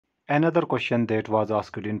Another question that was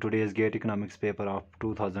asked in today's GATE economics paper of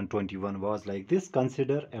 2021 was like this: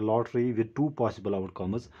 consider a lottery with two possible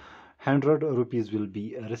outcomes. 100 rupees will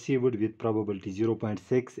be received with probability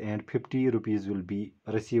 0.6 and 50 rupees will be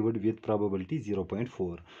received with probability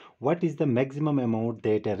 0.4. What is the maximum amount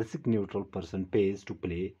that a risk neutral person pays to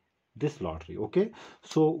play this lottery? Okay,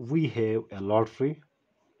 so we have a lottery.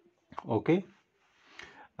 Okay,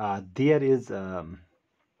 there is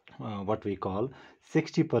what we call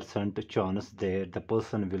 60% chance that the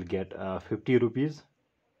person will get 50 rupees,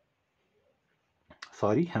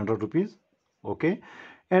 sorry, 100 rupees. Okay,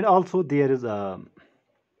 and also there is a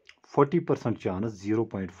 40% chance,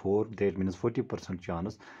 0.4, that means 40%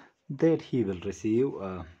 chance that he will receive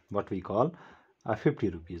what we call 50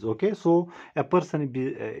 rupees. Okay, so a person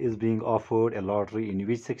is being offered a lottery in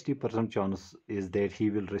which 60% chance is that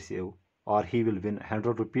he will receive or he will win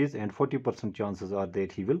 100 rupees and 40% chances are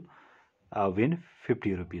that he will win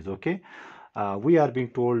 50 rupees. Okay, we are being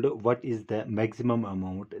told what is the maximum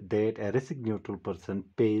amount that a risk neutral person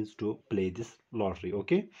pays to play this lottery.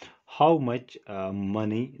 Okay, how much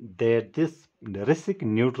money that this risk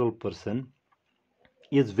neutral person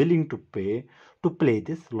is willing to pay to play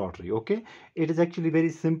this lottery. Okay, it is actually very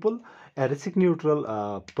simple. A risk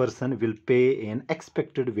neutral person will pay an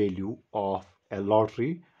expected value of a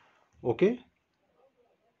lottery. Okay,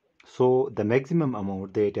 so the maximum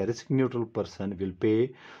amount that a risk neutral person will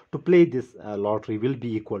pay to play this lottery will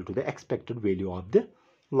be equal to the expected value of the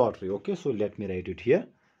lottery. Okay, so let me write it here.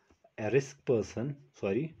 A risk person,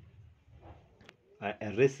 sorry,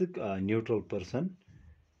 a risk neutral person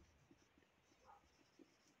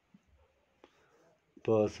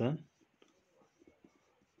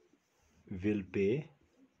will pay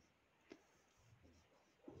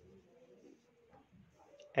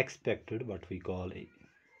expected, what we call a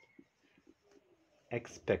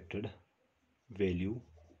expected value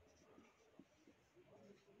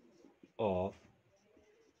of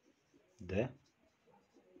the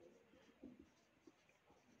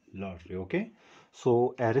lottery. Okay,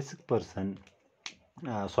 so a risk person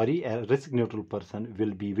a risk neutral person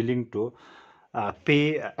will be willing to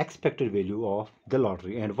pay expected value of the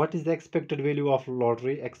lottery. And what is the expected value of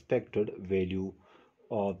lottery? Expected value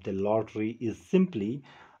of the lottery is simply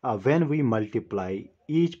when we multiply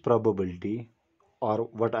each probability, or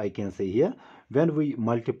what I can say here, when we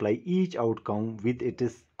multiply each outcome with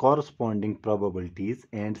its corresponding probabilities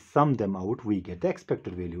and sum them out, we get the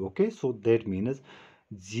expected value. Okay, so that means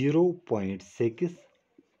 0.6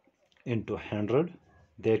 into 100.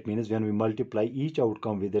 That means when we multiply each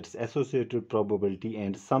outcome with its associated probability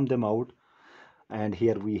and sum them out, and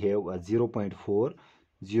here we have a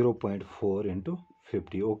 0.4 into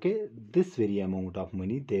 50. Okay, this very amount of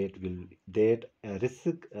money that a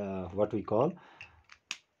risk what we call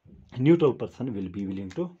neutral person will be willing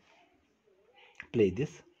to play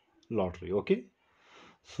this lottery. Okay,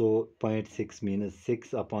 so 0.6 means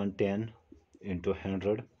 6 upon 10 into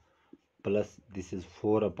 100 plus this is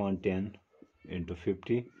 4 upon 10 into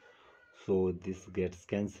 50. So this gets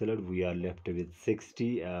cancelled, we are left with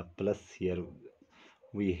 60 plus here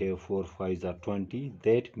we have 4 5s are 20.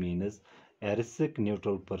 That means a risk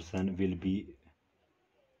neutral person will be,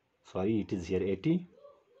 sorry, it is here 80.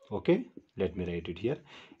 Okay, let me write it here.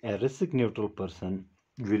 A risk neutral person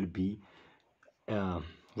will be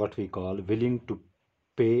what we call willing to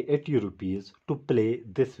pay 80 rupees to play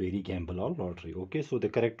this very gamble or lottery. Okay, so the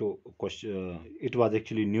correct question, it was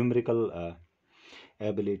actually numerical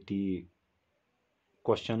ability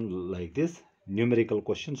question like this, numerical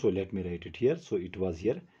question. So let me write it here. So it was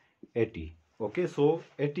here 80. Okay, so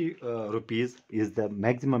 80 rupees is the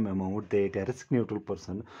maximum amount that a risk neutral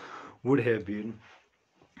person would have been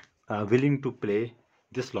willing to play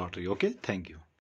this lottery. Okay, thank you.